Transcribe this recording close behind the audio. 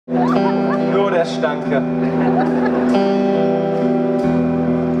Nur der Stanke.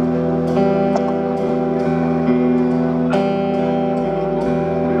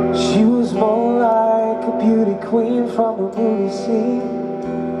 She was more like a beauty queen from a movie scene.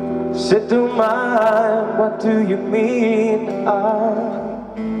 Said, don't mind, what do you mean? I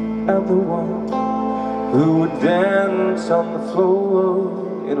am the one who would dance on the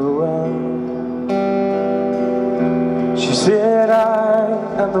floor in a round. She said, I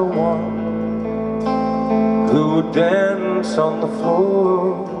am the one who would dance on the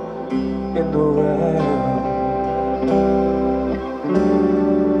floor in the round.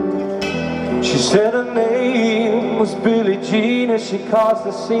 She said her name was Billie Jean as she caused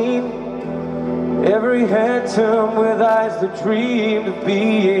the scene. Every head turned with eyes that dreamed of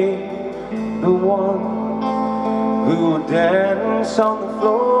being the one who would dance on the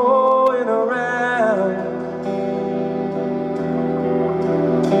floor and around.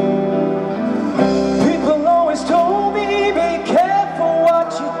 People always told me, be careful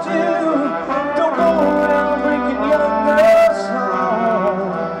what you do. Don't go around breaking young girls'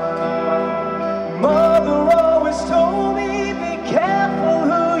 hearts. Mother always told me, be careful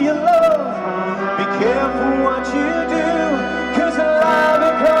who you love. Be careful what you do, 'cause a lie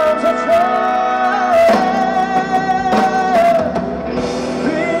becomes a trap.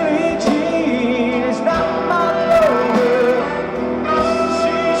 Billie Jean is not my lover.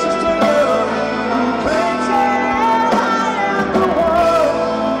 She's just a girl who claims that I am the one,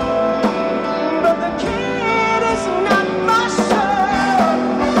 but the kid is not my son.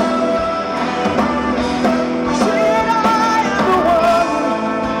 Said I am the one,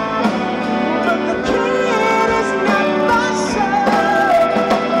 but the kid is not my son.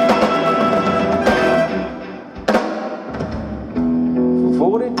 For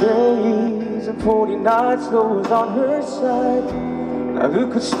 40 days and 40 nights, those on her side. Now who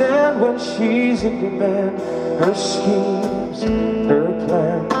could stand when she's in demand? Her schemes, her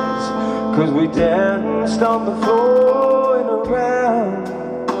plans, 'cause we danced on the floor and around.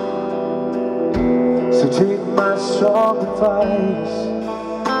 So take my strong advice,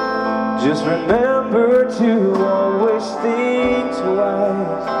 just remember to always think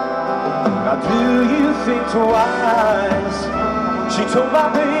twice. Now do you think twice? She told my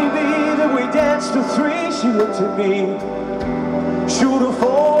baby that we danced to 3. She looked at me, shoot a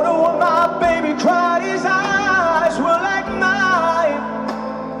photo of my baby, cried. His eyes were like mine,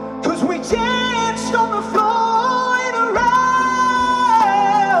 'cause we danced on the floor and around.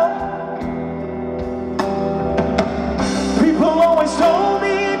 People always told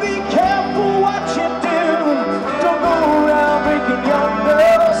me, be careful what you do. Don't go around breaking young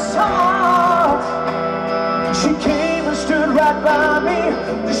girls' hearts. She came and stood right by me.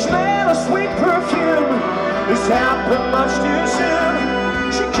 The smell of sweet perfume. This happened much too soon.